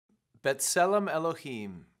B'tzelem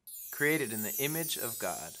Elohim, created in the image of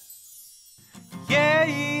God. Yeah,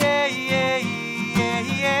 yeah, yeah, yeah,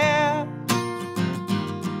 yeah.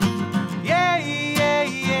 Yeah, yeah,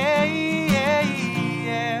 yeah, yeah,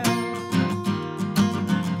 yeah.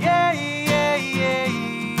 Yeah, yeah, yeah,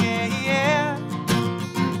 yeah, yeah.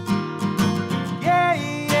 Yeah,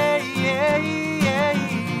 yeah, yeah, yeah,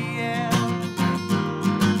 yeah.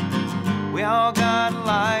 We all got a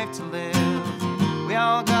life to live. We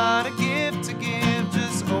all got a gift to give.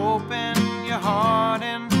 Just open your heart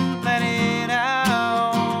and let it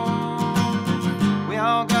out. We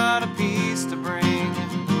all got a piece to bring.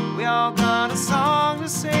 We all got a song to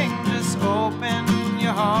sing. Just open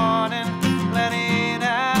your heart and let it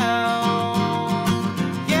out.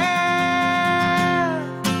 Yeah,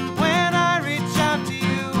 when I reach out to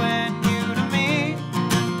you and you to me,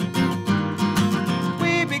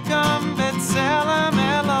 we become B'tzelem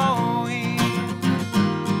Elohim.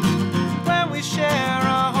 When we share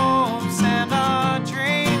our hopes and our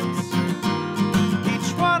dreams,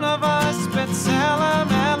 each one of us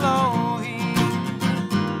B'tzelem Elohim.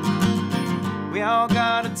 We all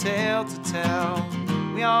got a tale to tell.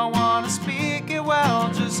 We all want to speak it well.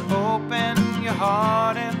 Just open your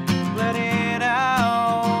heart and let it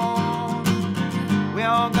out. We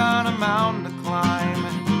all got a mountain to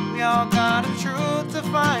climb. We all got a truth to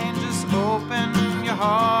find. Just open your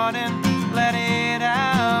heart and